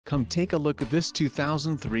Come take a look at this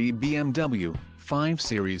 2003 BMW 5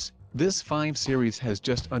 Series. This 5 Series has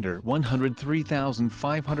just under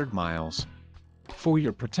 103,500 miles. For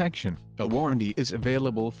your protection, a warranty is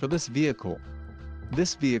available for this vehicle.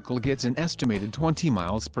 This vehicle gets an estimated 20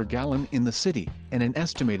 miles per gallon in the city, and an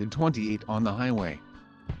estimated 28 on the highway.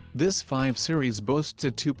 This 5 Series boasts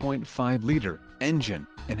a 2.5-liter engine,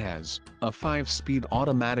 and has a 5-speed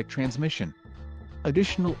automatic transmission.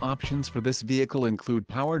 Additional options for this vehicle include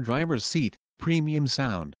power driver's seat, premium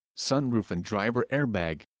sound, sunroof and driver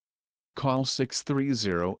airbag. Call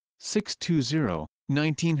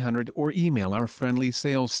 630-620-1900 or email our friendly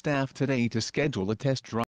sales staff today to schedule a test drive.